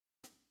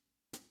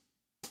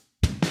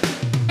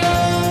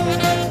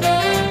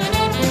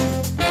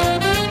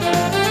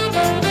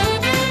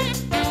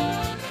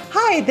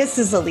this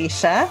is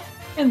Alicia.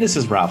 And this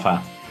is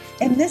Rafa.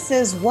 And this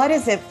is What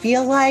Does It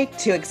Feel Like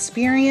to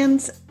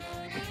Experience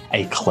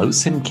a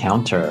Close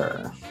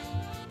Encounter?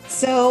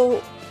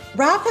 So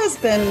Rafa's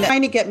been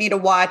trying to get me to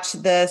watch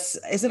this.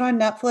 Is it on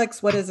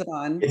Netflix? What is it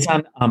on? It's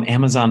on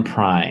Amazon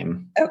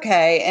Prime.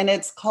 Okay. And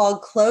it's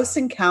called Close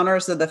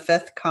Encounters of the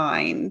Fifth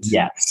Kind.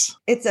 Yes.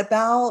 It's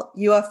about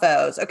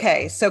UFOs.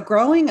 Okay. So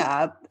growing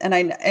up,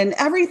 and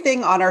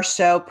everything on our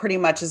show pretty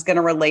much is going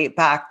to relate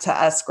back to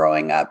us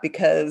growing up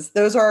because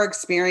those are our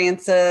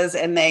experiences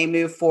and they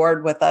move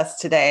forward with us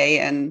today.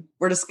 And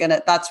we're just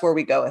that's where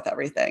we go with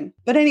everything.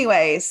 But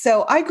anyway,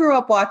 so I grew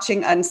up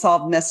watching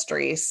Unsolved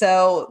Mysteries.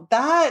 So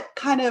that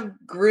kind of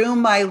grew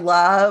my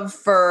love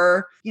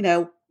for,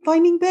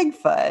 finding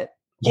Bigfoot.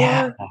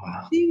 Yeah.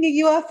 Or seeing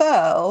a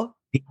UFO.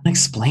 The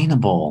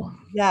unexplainable.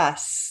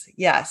 Yes.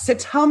 Yes. So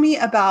tell me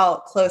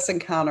about Close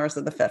Encounters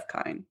of the Fifth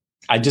Kind.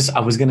 I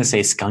was going to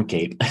say skunk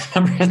ape.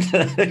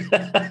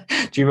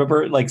 Do you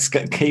remember like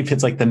skunk ape?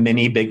 It's like the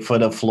mini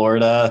Bigfoot of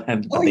Florida.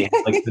 And they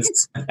have like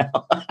this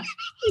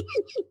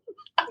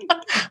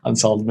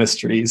Unsolved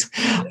Mysteries.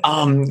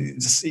 I'm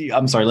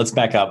sorry. Let's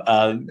back up.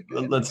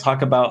 Let's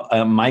talk about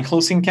my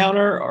close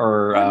encounter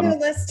or.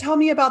 Let's tell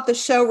me about the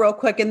show real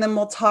quick. And then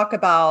we'll talk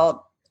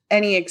about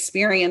any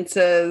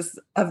experiences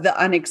of the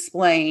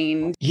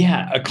unexplained.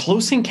 Yeah, a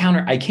close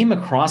encounter. I came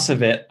across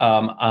of it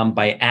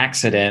by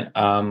accident.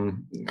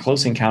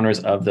 Close Encounters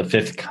of the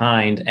Fifth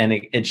Kind, and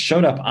it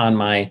showed up on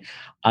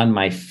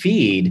my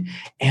feed.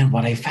 And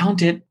what I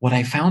found it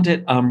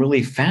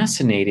really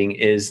fascinating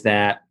is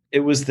that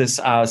it was this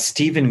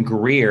Stephen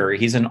Greer.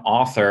 He's an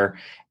author.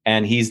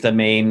 And he's the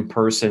main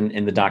person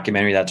in the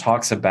documentary that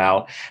talks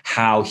about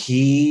how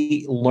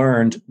he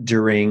learned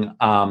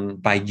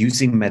by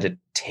using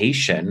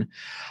meditation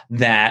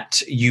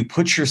that you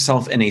put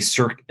yourself in a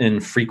certain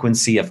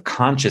frequency of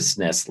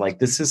consciousness. Like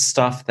this is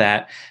stuff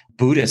that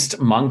Buddhist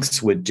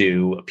monks would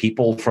do,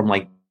 people from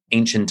like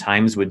ancient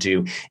times would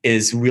do,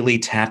 is really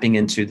tapping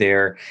into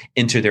their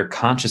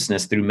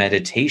consciousness through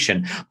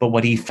meditation. But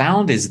what he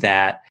found is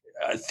that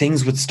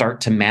things would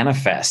start to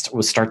manifest,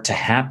 would start to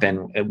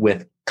happen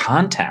with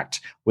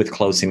contact with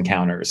close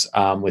encounters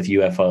with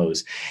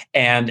UFOs.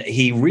 And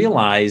he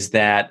realized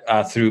that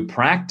through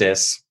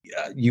practice,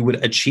 you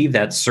would achieve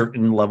that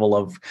certain level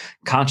of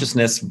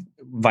consciousness,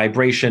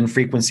 vibration,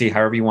 frequency,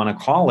 however you want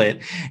to call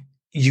it.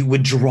 You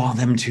would draw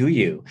them to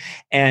you.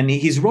 And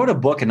he's wrote a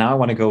book, and now I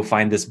want to go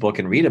find this book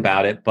and read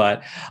about it.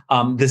 But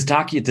this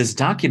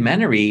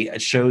documentary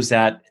shows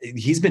that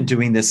he's been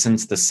doing this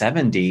since the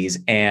 70s.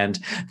 And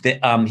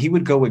he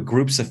would go with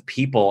groups of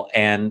people,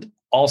 and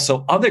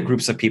also other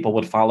groups of people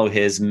would follow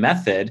his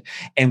method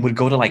and would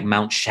go to like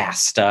Mount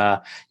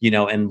Shasta,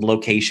 and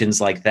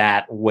locations like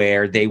that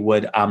where they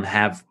would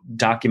have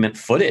document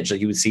footage.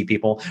 Like you would see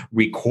people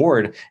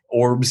record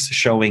orbs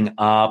showing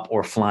up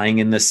or flying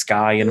in the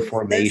sky in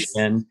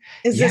formation.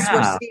 Is this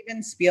where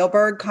Steven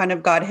Spielberg kind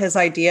of got his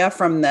idea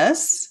from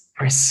this?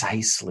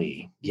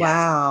 Precisely. Yes.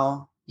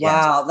 Wow. Yes.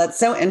 Wow. That's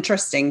so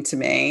interesting to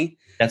me.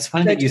 That's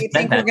funny that you said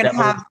that. We're going to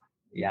have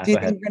Yeah. Do you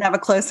think we're gonna have a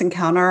close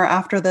encounter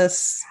after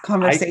this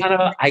conversation? After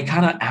that,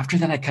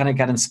 I kind of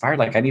got inspired.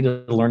 Like I need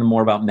to learn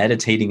more about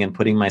meditating and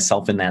putting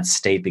myself in that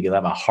state because I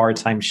have a hard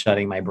time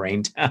shutting my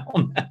brain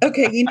down.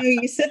 Okay.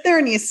 You sit there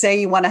and you say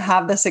you want to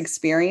have this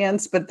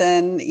experience, but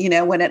then,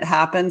 when it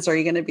happens, are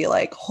you going to be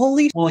like,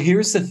 holy? Well,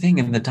 here's the thing.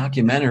 In the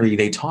documentary,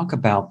 they talk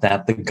about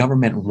that the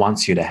government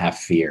wants you to have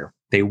fear.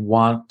 They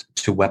want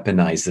to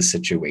weaponize the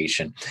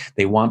situation.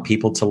 They want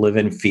people to live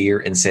in fear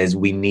and says,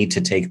 we need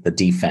to take the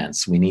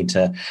defense. We need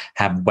to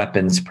have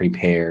weapons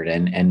prepared.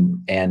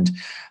 And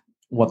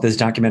what this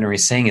documentary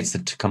is saying, it's the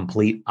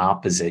complete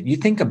opposite. You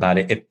think about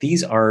it, if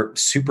these are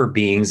super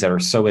beings that are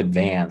so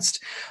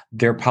advanced,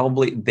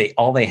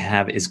 all they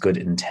have is good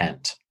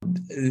intent.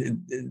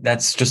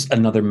 That's just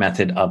another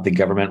method of the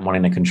government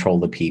wanting to control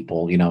the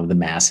people, the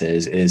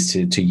masses, is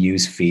to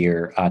use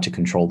fear to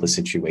control the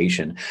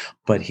situation.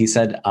 But he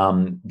said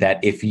that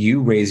if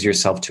you raise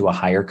yourself to a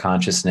higher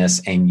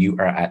consciousness and you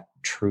are at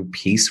true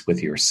peace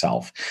with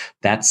yourself,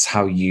 that's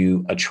how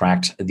you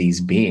attract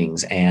these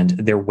beings. And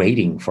they're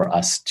waiting for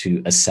us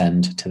to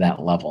ascend to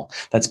that level.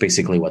 That's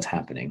basically what's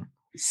happening.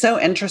 So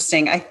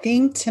interesting. I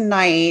think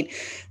tonight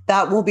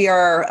that will be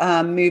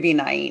our movie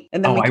night.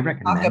 And then we can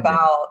talk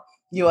about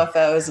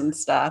UFOs and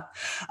stuff.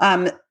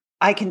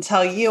 I can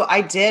tell you,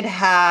 I did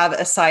have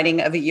a sighting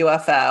of a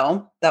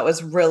UFO that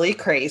was really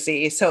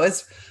crazy. So it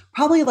was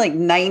probably like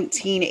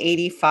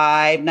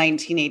 1985,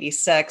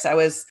 1986. I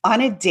was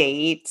on a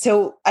date.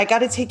 So I got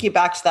to take you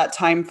back to that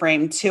time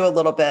frame too a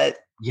little bit.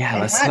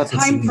 Yeah,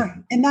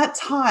 in that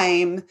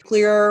time,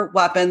 nuclear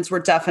weapons were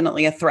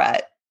definitely a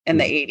threat in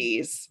the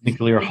 80s.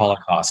 Nuclear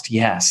holocaust.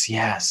 Yes,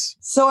 yes.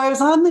 So I was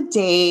on the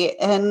date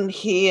and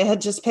he had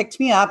just picked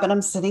me up and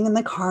I'm sitting in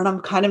the car and I'm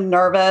kind of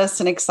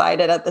nervous and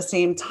excited at the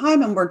same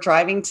time. And we're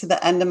driving to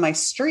the end of my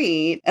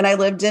street. And I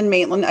lived in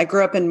Maitland. I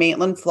grew up in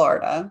Maitland,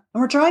 Florida.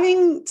 And we're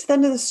driving to the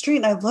end of the street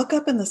and I look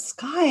up in the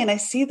sky and I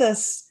see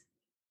this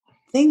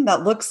thing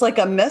that looks like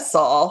a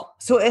missile.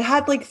 So it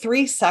had like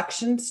 3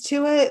 sections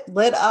to it,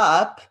 lit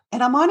up.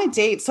 And I'm on a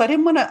date. So I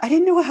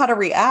didn't know how to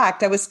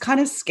react. I was kind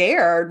of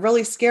scared,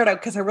 really scared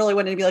because I really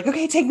wanted to be like,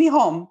 okay, take me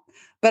home.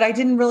 But I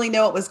didn't really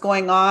know what was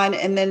going on.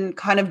 And then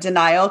kind of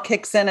denial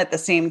kicks in at the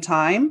same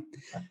time.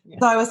 Yeah.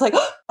 So I was like,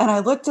 and I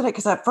looked at it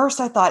because at first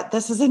I thought,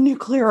 this is a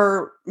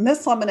nuclear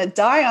missile. I'm going to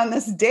die on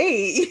this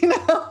date,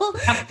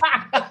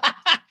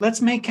 Let's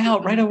make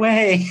out right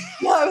away.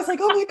 Yeah, I was like,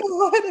 oh my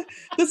God,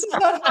 this is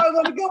not how I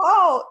want to go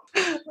out.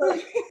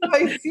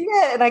 I see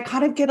it and I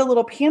kind of get a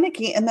little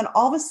panicky. And then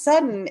all of a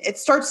sudden it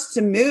starts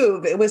to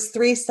move. It was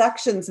 3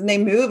 sections and they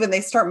move and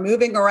they start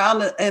moving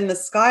around in the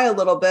sky a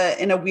little bit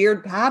in a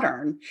weird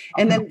pattern.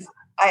 And then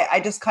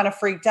I just kind of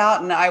freaked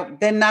out. And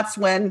then that's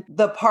when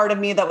the part of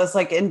me that was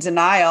like in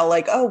denial,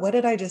 like, oh, what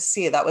did I just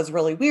see? That was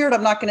really weird.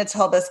 I'm not going to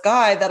tell this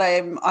guy that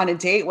I'm on a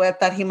date with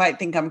that he might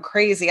think I'm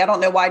crazy. I don't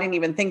know why I didn't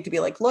even think to be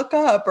like, look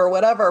up or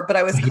whatever. But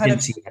I was he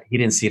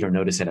didn't see it or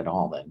notice it at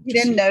all then. He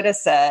didn't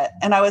notice it.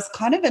 And I was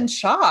kind of in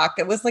shock.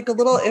 It was like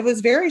it was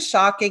very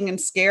shocking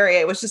and scary.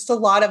 It was just a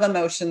lot of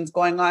emotions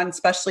going on,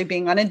 especially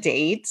being on a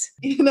date.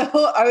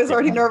 I was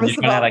already nervous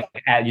about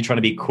you trying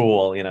to be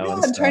cool, Yeah,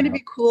 I'm trying to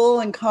be cool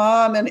and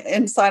calm and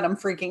inside I'm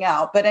freaking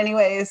out. But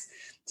anyways,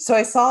 so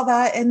I saw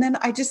that and then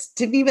I just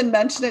didn't even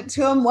mention it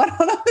to him. Went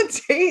on a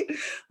date,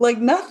 like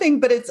nothing,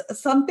 but it's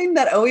something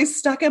that always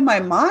stuck in my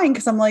mind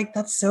because I'm like,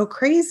 that's so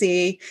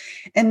crazy.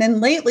 And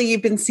then lately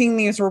you've been seeing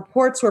these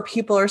reports where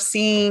people are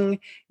seeing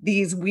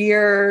these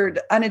weird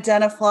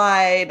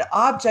unidentified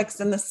objects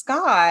in the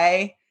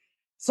sky.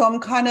 So I'm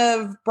kind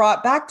of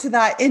brought back to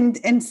that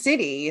in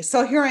city.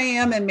 So here I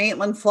am in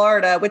Maitland,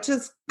 Florida, which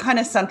is kind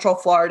of central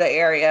Florida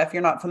area, if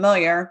you're not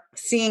familiar,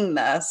 seeing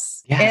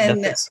this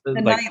in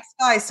the night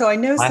sky. So I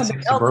know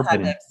somebody else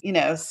had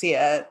to, see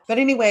it. But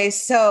anyway,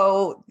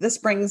 so this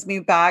brings me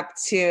back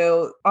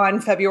to on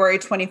February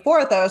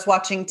 24th, I was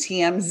watching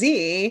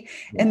TMZ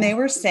and they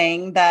were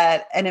saying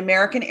that an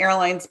American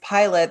Airlines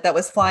pilot that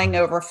was flying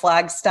over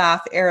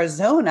Flagstaff,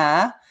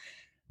 Arizona,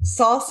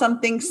 saw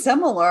something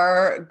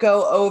similar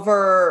go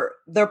over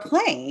their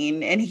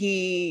plane. And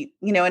he,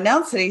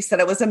 announced it. He said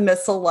it was a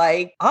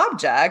missile-like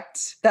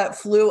object that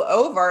flew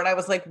over. And I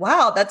was like,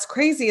 wow, that's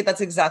crazy.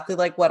 That's exactly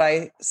like what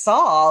I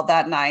saw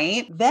that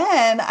night.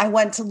 Then I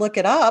went to look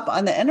it up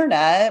on the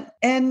internet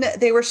and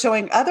they were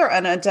showing other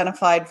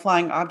unidentified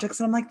flying objects.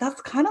 And I'm like,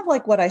 that's kind of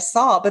like what I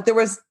saw. But there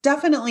was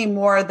definitely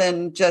more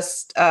than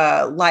just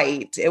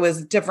light. It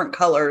was different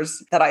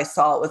colors that I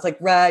saw. It was like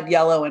red,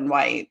 yellow, and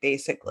white,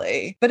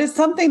 basically. But it's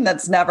something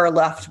that's never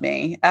left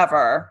me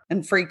ever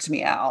and freaked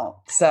me out.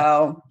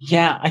 So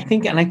yeah, I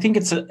think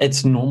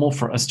it's normal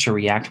for us to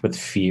react with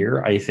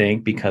fear. I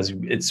think because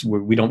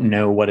we don't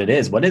know what it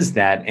is. What is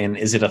that? And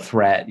is it a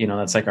threat?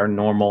 That's like our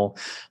normal.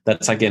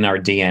 That's like in our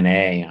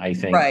DNA. I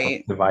think,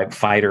 right? Survive,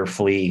 fight or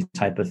flee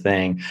type of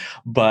thing.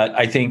 But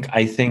I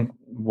think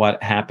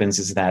what happens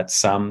is that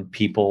some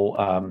people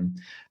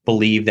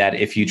believe that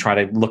if you try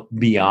to look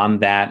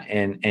beyond that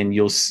and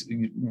you'll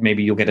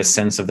get a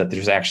sense of that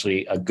there's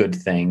actually a good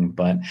thing.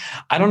 But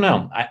I don't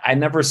know. I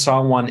never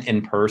saw one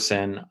in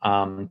person.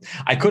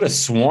 I could have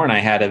sworn I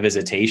had a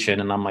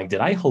visitation and I'm like, did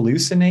I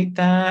hallucinate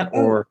that?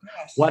 Or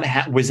what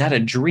was that a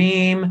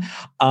dream?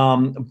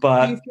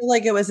 But do you feel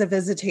like it was a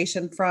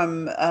visitation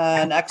from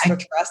an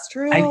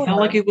extraterrestrial? I felt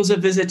like it was a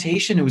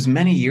visitation. It was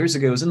many years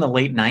ago. It was in the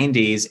late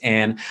 90s.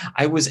 And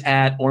I was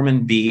at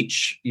Ormond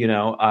Beach,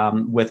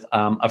 with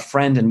a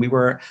friend. And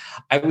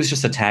I was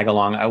just a tag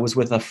along. I was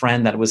with a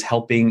friend that was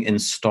helping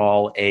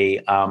install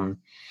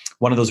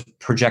one of those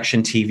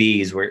projection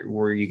TVs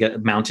where you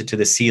get mounted to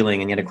the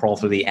ceiling and you had to crawl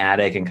through the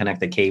attic and connect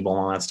the cable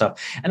and all that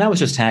stuff. And I was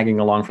just tagging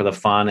along for the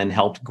fun and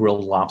helped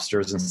grill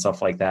lobsters and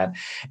stuff like that.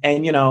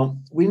 And,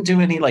 we didn't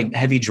do any like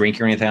heavy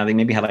drinking or anything. I think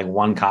maybe had like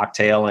one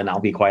cocktail and I'll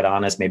be quite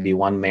honest, maybe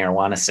one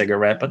marijuana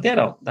cigarette, but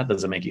that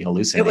doesn't make you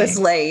hallucinate. It was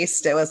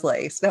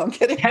laced. No, I'm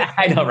kidding. Yeah,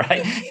 I know,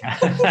 right?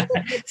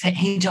 It's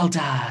like angel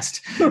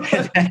dust.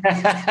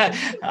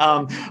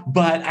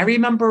 But I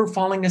remember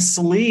falling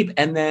asleep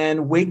and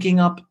then waking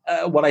up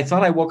what I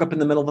thought I woke up in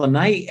the middle of the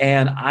night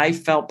and I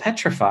felt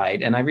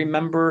petrified. And I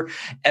remember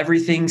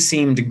everything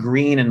seemed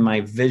green in my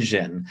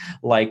vision,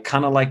 like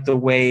kind of like the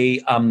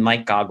way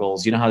night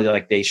goggles, how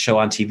they show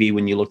on TV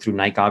when you look through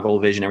night goggle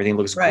vision, everything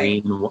looks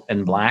green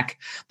and black.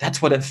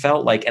 That's what it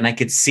felt like. And I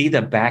could see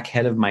the back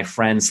head of my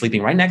friend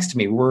sleeping right next to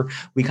me.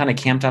 We kind of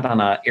camped out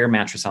on an air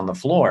mattress on the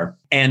floor.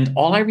 And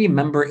all I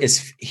remember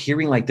is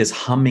hearing like this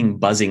humming,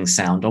 buzzing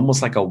sound,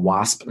 almost like a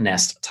wasp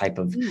nest type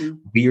of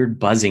weird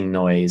buzzing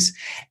noise.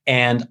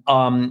 And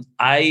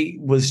I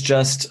was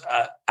just,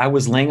 I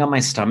was laying on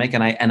my stomach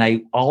and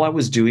I all I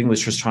was doing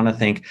was just trying to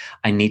think,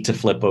 I need to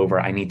flip over.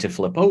 I need to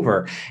flip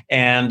over.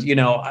 And,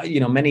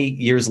 many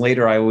years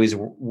later, I always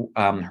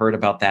heard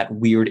about that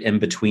weird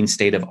in-between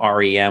state of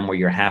REM where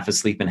you're half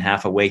asleep and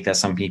half awake, that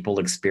some people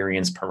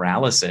experience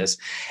paralysis.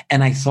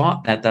 And I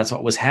thought that that's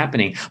what was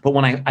happening. But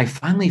when I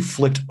finally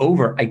flipped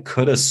over, I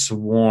could have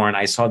sworn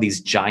I saw these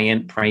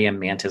giant praying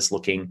mantis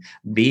looking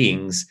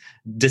beings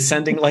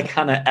descending like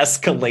on an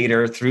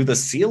escalator through the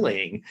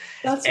ceiling.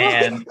 That's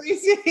really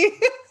crazy.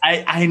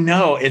 I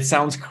know it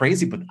sounds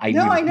crazy, but I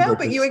know,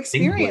 but you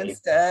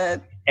experienced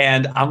it.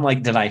 And I'm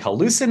like, did I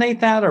hallucinate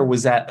that? Or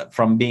was that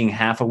from being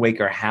half awake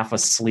or half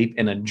asleep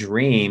in a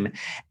dream?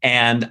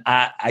 And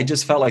I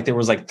just felt like there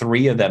was like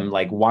 3 of them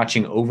like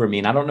watching over me.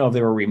 And I don't know if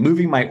they were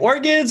removing my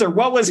organs or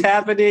what was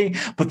happening,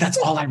 but that's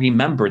all I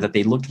remember, that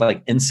they looked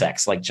like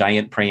insects, like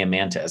giant praying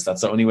mantis.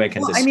 That's the only way I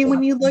can describe. I mean,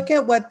 when you look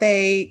at what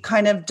they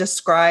kind of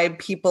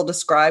people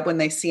describe when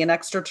they see an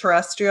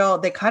extraterrestrial,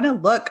 they kind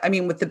of look, I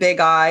mean, with the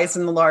big eyes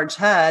and the large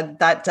head,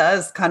 that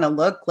does kind of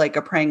look like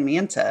a praying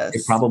mantis.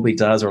 It probably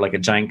does, or like a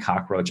giant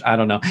cockroach. I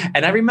don't know.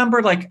 And I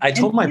remember, like, I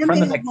told my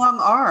friend that long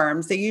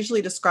arms. They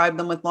usually describe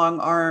them with long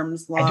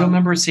arms. I don't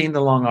remember seeing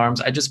the long arms.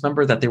 I just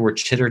remember that they were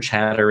chitter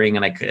chattering,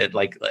 and I could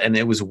and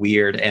it was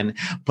weird.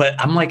 But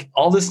I'm like,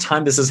 all this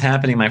time this is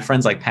happening, my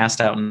friend's like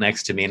passed out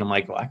next to me, and I'm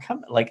like, well, I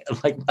kind of like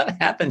what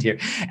happened here?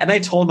 And I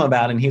told him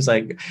about it, and he was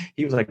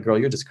like, girl,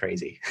 you're just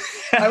crazy.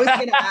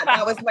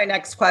 That was my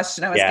next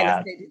question. I was going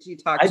to say, did you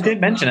talk? I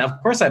did mention it.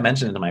 Of course, I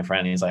mentioned it to my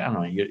friend. He's like, I don't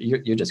know,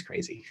 you're just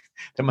crazy.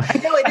 I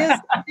know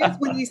it is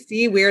when you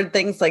see weird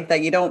things like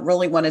that, you don't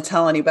really want to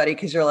tell anybody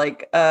because you're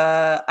like,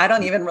 I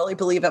don't even really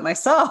believe it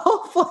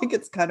myself. Like,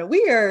 it's kind of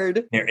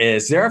weird.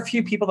 There are a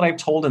few people that I've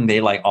told and they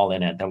like all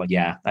in it. They're like,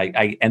 yeah.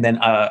 And then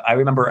I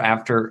remember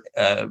after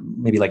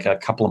maybe like a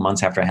couple of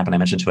months after it happened, I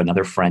mentioned to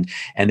another friend,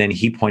 and then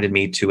he pointed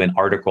me to an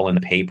article in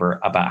the paper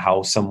about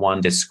how someone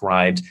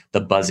described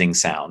the buzzing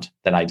sound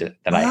that I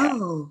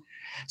had.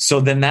 So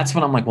then that's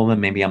when I'm like, well, then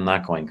maybe I'm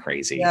not going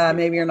crazy. Yeah,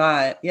 maybe you're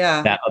not.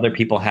 Yeah. That other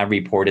people have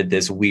reported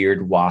this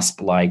weird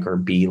wasp-like or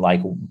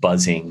bee-like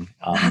buzzing.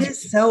 That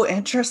is so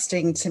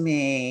interesting to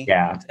me.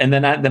 Yeah. And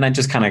then I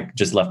just kind of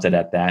just left it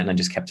at that. And I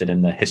just kept it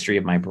in the history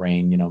of my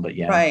brain, but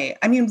yeah. Right.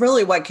 I mean,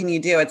 really, what can you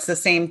do? It's the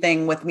same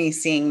thing with me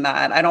seeing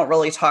that. I don't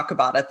really talk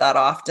about it that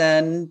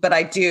often, but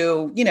I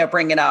do,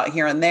 bring it out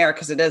here and there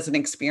because it is an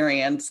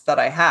experience that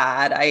I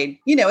had.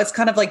 It's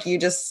kind of like you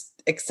just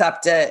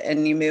accept it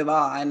and you move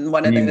on.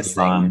 One of those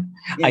things.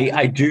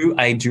 I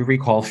do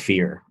recall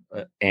fear.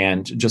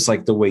 And just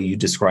like the way you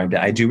described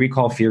it, I do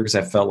recall fear because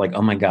I felt like,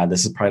 oh my God,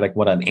 this is probably like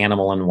what an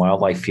animal and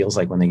wildlife feels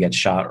like when they get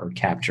shot or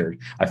captured.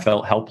 I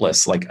felt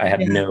helpless. Like I had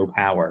no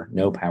power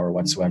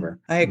whatsoever.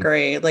 I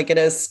agree. Like it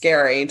is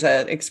scary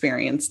to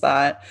experience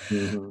that.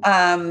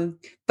 Mm-hmm.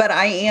 But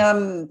I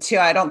am too.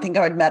 I don't think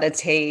I would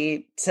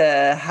meditate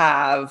to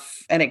have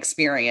an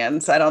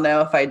experience. I don't know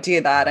if I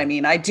do that. I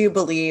mean, I do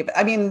believe,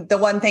 the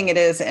one thing it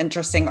is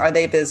interesting, are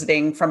they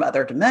visiting from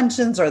other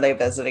dimensions? Are they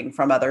visiting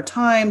from other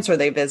times? Are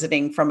they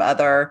visiting from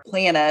other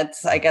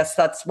planets? I guess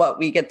that's what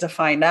we get to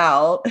find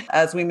out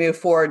as we move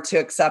forward to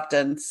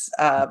acceptance.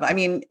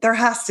 There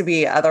has to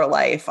be other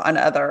life on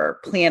other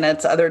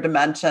planets, other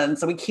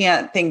dimensions. We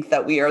can't think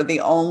that we are the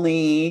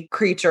only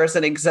creatures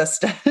in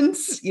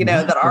existence,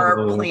 that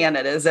our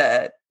planet is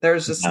it.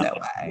 There's just no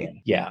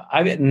way. Yeah.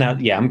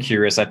 I'm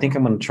curious. I think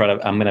I'm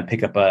going to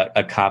pick up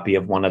a copy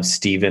of one of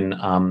Stephen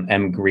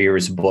M.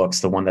 Greer's books,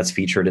 the one that's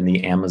featured in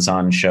the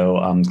Amazon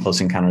show, Close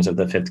Encounters of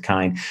the Fifth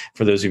Kind.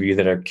 For those of you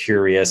that are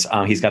curious,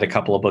 he's got a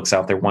couple of books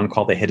out there, one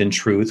called The Hidden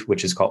Truth,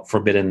 which is called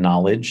Forbidden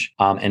Knowledge,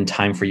 and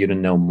Time for You to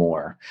Know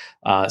More.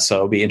 So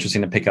it'll be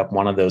interesting to pick up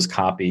one of those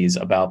copies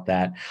about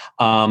that.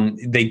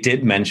 They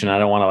did mention, I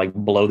don't want to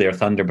blow their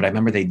thunder, but I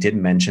remember they did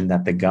mention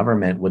that the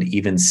government would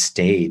even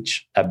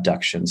stage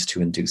abductions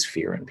to induce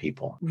fear in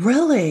people.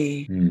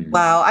 Really?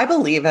 Wow. I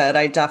believe it.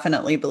 I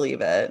definitely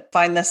believe it.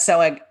 Find this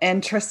so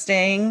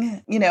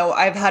interesting.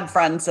 I've had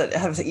friends that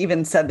have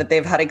even said that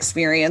they've had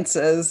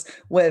experiences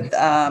with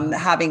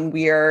having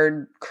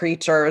weird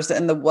creatures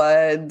in the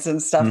woods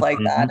and stuff like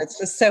that. It's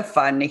just so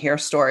fun to hear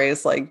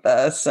stories like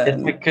this.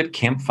 And it's good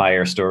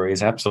campfire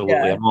stories. Absolutely.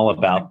 Yeah. I'm all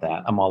about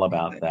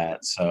that.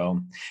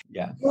 So,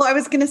 yeah. Well, I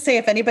was going to say,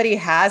 if anybody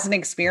has an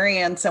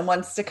experience and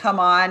wants to come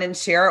on and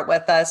share it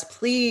with us,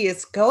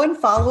 please go and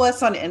follow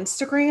us on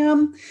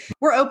Instagram.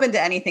 We're open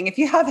to anything. If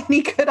you have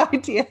any good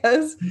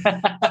ideas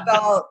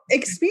about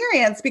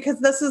experience, because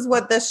this is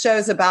what this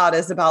show's about,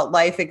 is about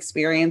life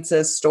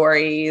experiences,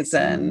 stories,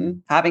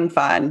 and having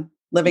fun,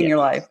 living your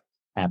life.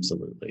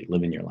 Absolutely.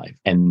 Living your life.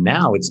 And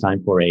now it's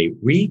time for a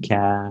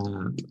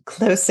recap.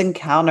 Close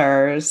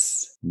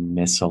Encounters.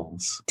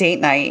 Missiles. Date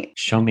night.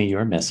 Show me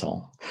your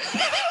missile.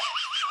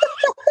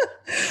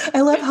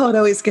 I love how it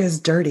always goes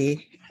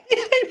dirty.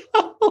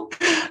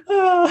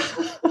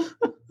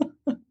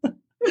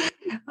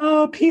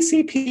 Oh,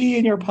 PCP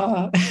in your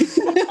pot.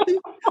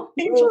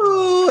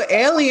 Ooh,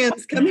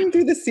 aliens coming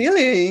through the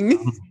ceiling.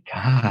 Oh my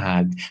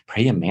God.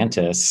 Praying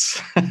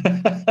mantis.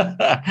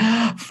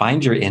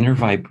 Find your inner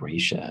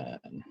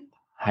vibration.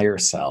 higher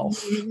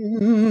self.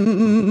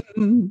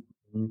 Mm.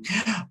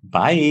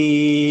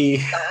 Bye.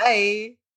 Bye.